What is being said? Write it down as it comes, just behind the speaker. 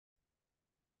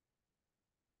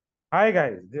Hi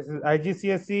guys, this is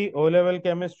IGCSE O-Level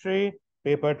Chemistry,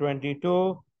 paper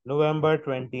 22, November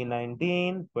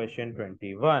 2019, question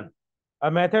 21.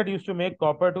 A method used to make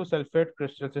copper to sulfate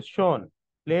crystals is shown.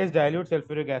 Place dilute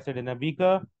sulfuric acid in a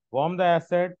beaker, warm the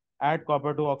acid, add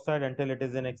copper to oxide until it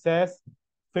is in excess,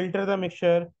 filter the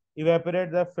mixture,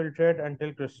 evaporate the filtrate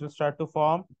until crystals start to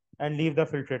form, and leave the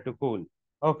filtrate to cool.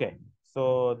 Okay,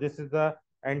 so this is the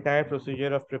entire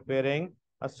procedure of preparing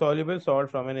a soluble salt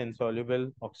from an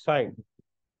insoluble oxide.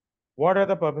 What are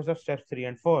the purpose of steps 3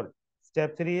 and 4?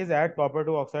 Step 3 is add copper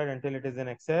to oxide until it is in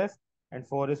excess, and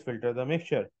 4 is filter the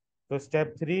mixture. So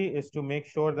step 3 is to make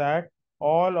sure that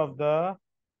all of the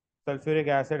sulfuric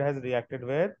acid has reacted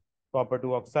with copper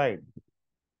to oxide.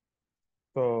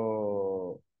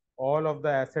 So all of the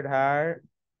acid had,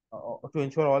 to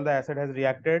ensure all the acid has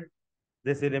reacted,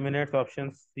 this eliminates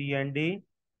options C and D.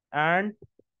 And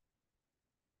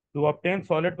to obtain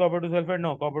solid copper to sulfate,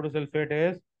 no, copper to sulfate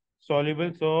is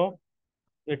soluble, so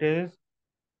it is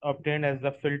obtained as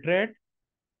the filtrate.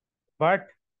 But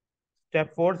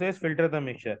step 4 says filter the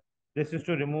mixture. This is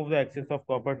to remove the excess of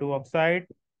copper to oxide.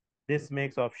 This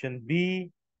makes option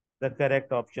B the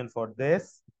correct option for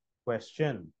this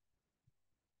question.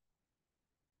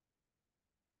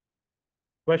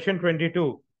 Question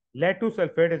 22. Lead to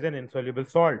sulfate is an insoluble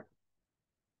salt.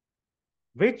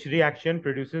 Which reaction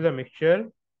produces a mixture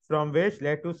from which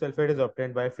lead to sulfate is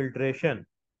obtained by filtration?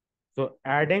 So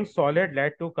adding solid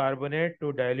lead to carbonate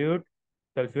to dilute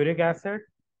sulfuric acid.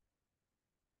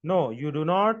 No, you do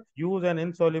not use an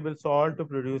insoluble salt to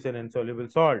produce an insoluble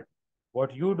salt.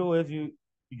 What you do is you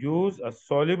use a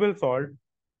soluble salt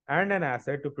and an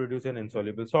acid to produce an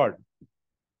insoluble salt.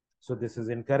 So this is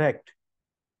incorrect.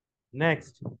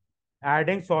 Next,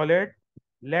 adding solid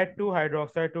lead to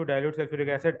hydroxide to dilute sulfuric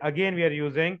acid. Again, we are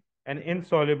using an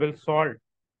insoluble salt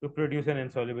to produce an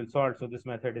insoluble salt. So this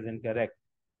method is incorrect.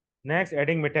 Next,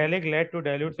 adding metallic lead to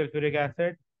dilute sulfuric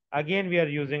acid. Again, we are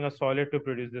using a solid to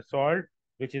produce the salt,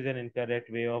 which is an incorrect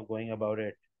way of going about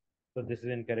it. So this is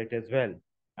incorrect as well.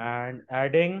 And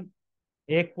adding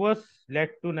aqueous lead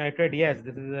to nitrate. Yes,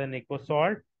 this is an aqueous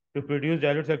salt to produce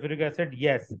dilute sulfuric acid.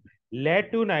 Yes,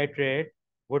 lead to nitrate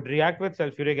would react with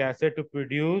sulfuric acid to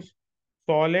produce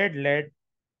solid lead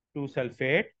to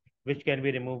sulfate, which can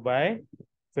be removed by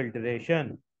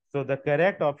filtration. So the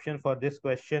correct option for this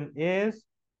question is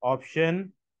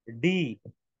option D.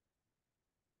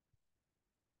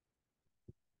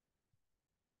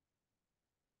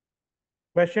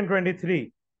 Question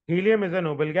 23. Helium is a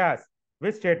noble gas.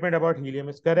 Which statement about helium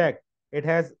is correct? It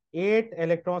has 8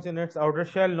 electrons in its outer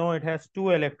shell. No, it has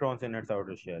 2 electrons in its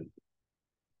outer shell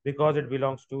because it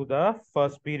belongs to the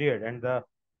first period, and the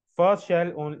first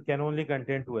shell can only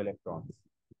contain 2 electrons.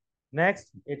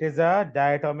 Next, it is a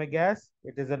diatomic gas.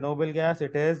 It is a noble gas.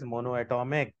 It is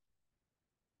monoatomic.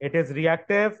 It is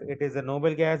reactive. It is a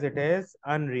noble gas. It is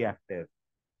unreactive.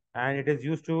 And it is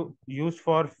used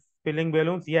for filling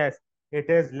balloons. Yes, it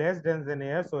is less dense than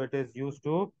air, so it is used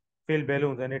to fill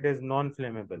balloons, and it is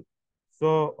non-flammable.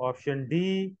 So option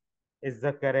D is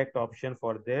the correct option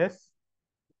for this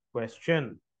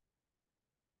question.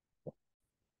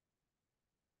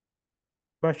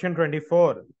 Question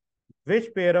 24.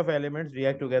 Which pair of elements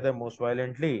react together most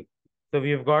violently? So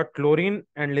we've got chlorine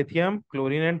and lithium,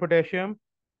 chlorine and potassium,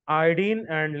 iodine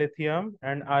and lithium,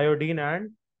 and iodine and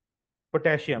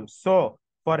potassium. So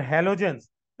for halogens,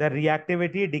 the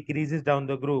reactivity decreases down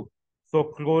the group. So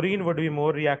chlorine would be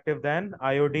more reactive than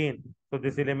iodine. So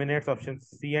this eliminates options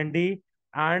C and D.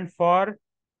 And for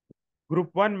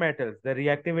group 1 metals, the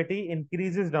reactivity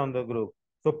increases down the group.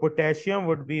 So potassium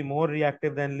would be more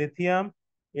reactive than lithium,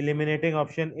 eliminating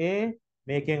option A,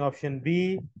 making option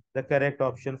B the correct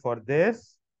option for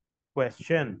this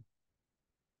question.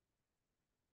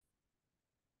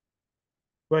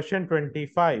 Question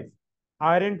 25.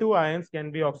 Iron 2 ions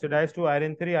can be oxidized to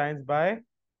iron 3 ions by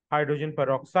hydrogen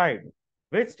peroxide.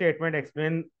 Which statement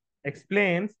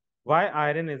explains why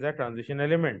iron is a transition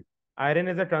element? Iron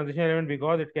is a transition element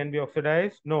because it can be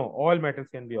oxidized. No, all metals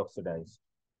can be oxidized.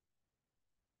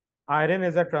 Iron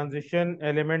is a transition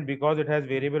element because it has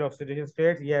variable oxidation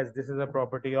states. Yes, this is a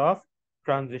property of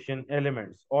transition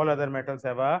elements. All other metals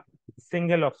have a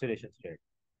single oxidation state.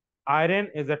 Iron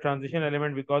is a transition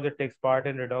element because it takes part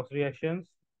in redox reactions.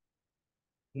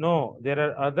 No, there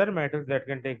are other metals that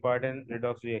can take part in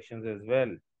redox reactions as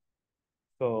well.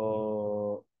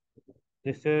 So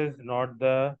this is not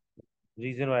the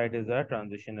reason why it is a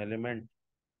transition element.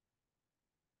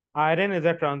 Iron is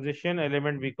a transition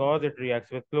element because it reacts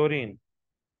with chlorine.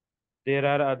 There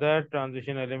are other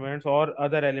transition elements or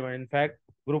other elements. In fact,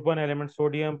 group 1 elements,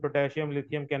 sodium, potassium,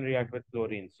 lithium can react with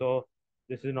chlorine. So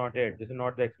This is not it. This is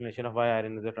not the explanation of why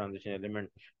iron is a transition element.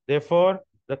 Therefore,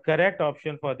 the correct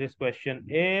option for this question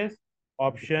is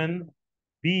option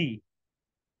B.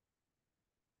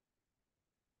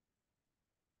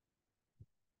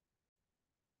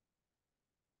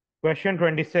 Question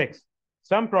 26.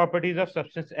 Some properties of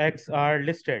substance X are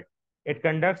listed. It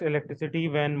conducts electricity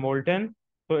when molten,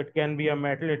 so it can be a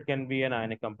metal, it can be an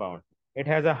ionic compound. It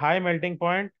has a high melting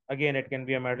point. Again, it can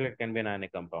be a metal, it can be an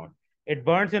ionic compound. It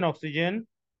burns in oxygen,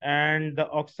 and the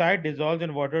oxide dissolves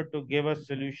in water to give a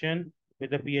solution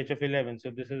with a pH of 11.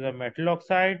 So this is a metal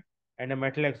oxide, and a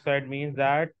metal oxide means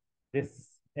that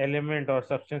this element or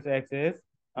substance X is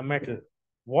a metal.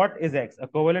 What is X? A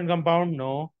covalent compound?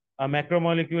 No. A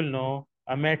macromolecule? No.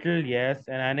 A metal? Yes.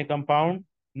 An ionic compound?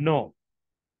 No.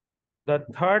 The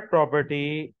third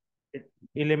property, it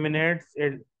eliminates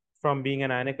it from being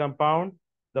an ionic compound.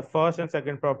 The first and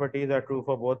second properties are true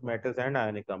for both metals and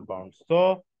ionic compounds.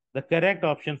 So the correct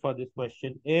option for this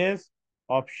question is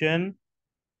option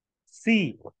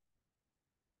C.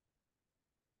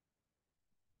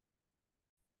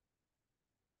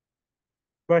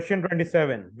 Question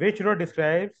 27. Which row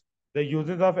describes the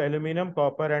uses of aluminum,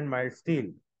 copper, and mild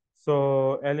steel?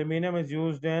 So, aluminum is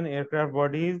used in aircraft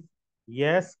bodies.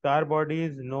 Yes. Car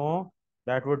bodies, no.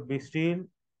 That would be steel.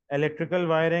 Electrical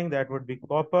wiring, that would be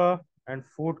copper. And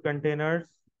food containers,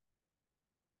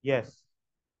 yes.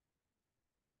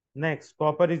 Next,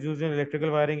 copper is used in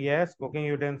electrical wiring. Yes. Cooking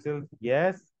utensils,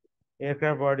 yes.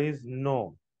 Aircraft bodies,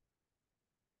 no.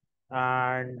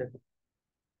 And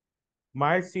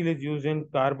mild steel is used in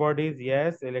car bodies,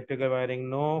 yes. Electrical wiring,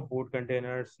 no. Food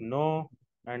containers, no.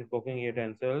 And cooking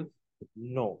utensils,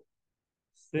 no.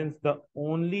 Since the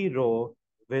only row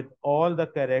with all the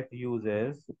correct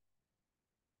uses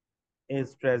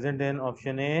is present in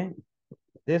option A,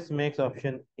 this makes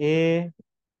option A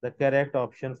the correct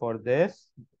option for this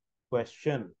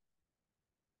question.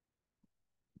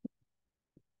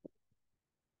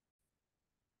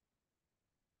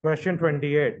 Question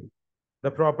 28.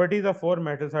 The properties of four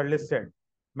metals are listed.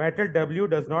 Metal W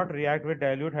does not react with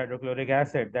dilute hydrochloric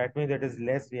acid. That means it is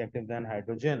less reactive than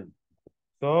hydrogen.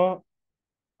 So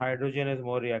hydrogen is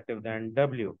more reactive than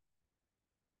W.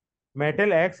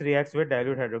 Metal X reacts with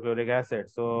dilute hydrochloric acid.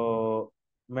 So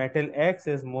metal X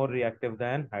is more reactive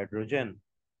than hydrogen.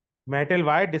 Metal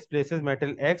Y displaces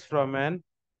metal X from an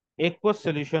aqueous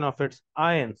solution of its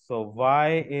ions. So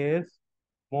Y is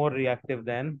more reactive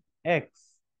than X.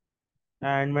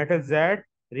 And metal Z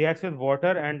reacts with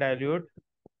water and dilute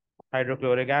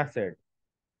hydrochloric acid.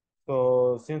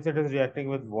 So since it is reacting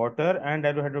with water and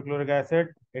dilute hydrochloric acid,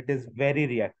 it is very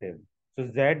reactive. So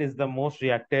Z is the most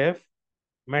reactive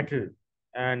metal.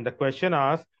 And the question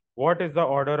asks, what is the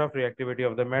order of reactivity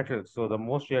of the metal? So the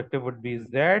most reactive would be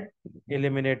Z,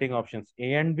 eliminating options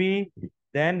A and B.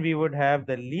 Then we would have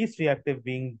the least reactive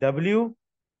being W,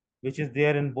 which is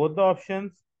there in both the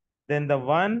options. Then the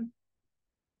one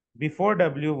before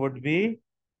W would be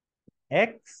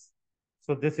X.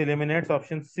 So this eliminates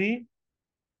option C.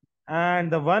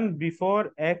 And the one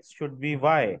before X should be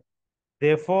Y.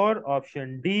 Therefore,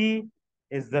 option D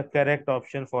is the correct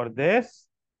option for this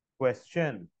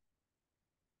question.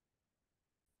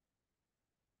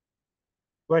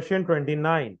 Question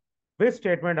 29. Which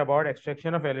statement about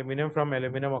extraction of aluminum from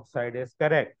aluminum oxide is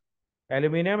correct?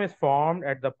 Aluminum is formed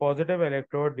at the positive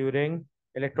electrode during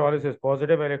electrolysis.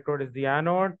 Positive electrode is the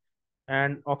anode,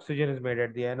 and oxygen is made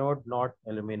at the anode, not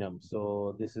aluminum.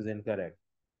 So this is incorrect.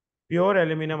 Pure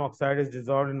aluminum oxide is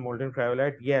dissolved in molten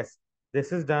cryolite. Yes,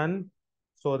 this is done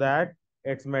so that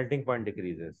its melting point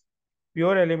decreases.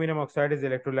 Pure aluminum oxide is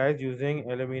electrolyzed using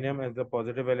aluminum as the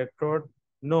positive electrode.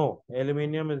 No,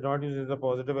 aluminum is not used as a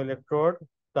positive electrode,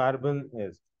 carbon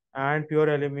is. And pure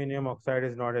aluminum oxide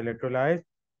is not electrolyzed.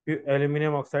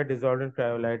 Aluminum oxide dissolved in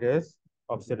cryolite is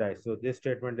oxidized. So this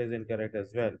statement is incorrect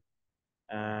as well.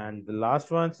 And the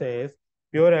last one says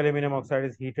pure aluminum oxide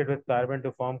is heated with carbon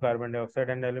to form carbon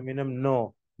dioxide and aluminum.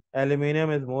 No,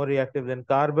 aluminum is more reactive than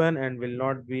carbon and will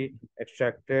not be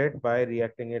extracted by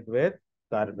reacting it with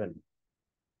carbon.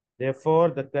 Therefore,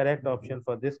 the correct option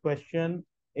for this question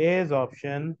is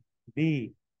option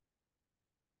B.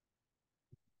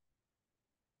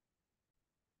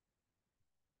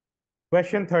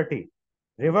 Question 30.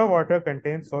 River water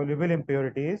contains soluble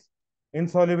impurities,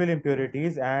 insoluble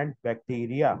impurities, and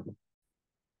bacteria.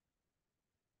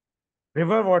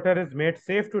 River water is made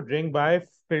safe to drink by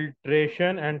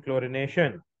filtration and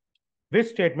chlorination. Which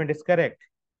statement is correct?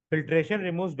 Filtration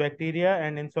removes bacteria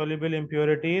and insoluble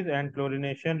impurities, and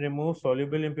chlorination removes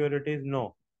soluble impurities?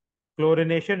 No.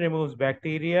 Chlorination removes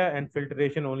bacteria, and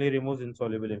filtration only removes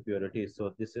insoluble impurities.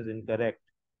 So this is incorrect.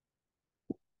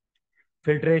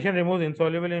 Filtration removes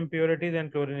insoluble impurities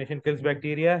and chlorination kills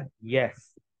bacteria.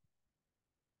 Yes.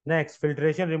 Next,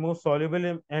 filtration removes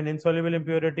soluble and insoluble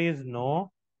impurities.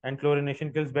 No. And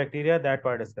chlorination kills bacteria. That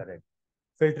part is correct.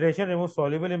 Filtration removes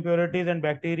soluble impurities and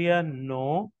bacteria.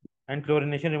 No. And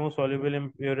chlorination removes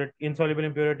insoluble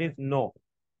impurities. No.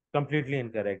 Completely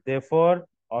incorrect. Therefore,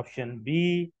 option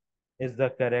B is the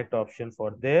correct option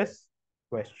for this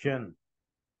question.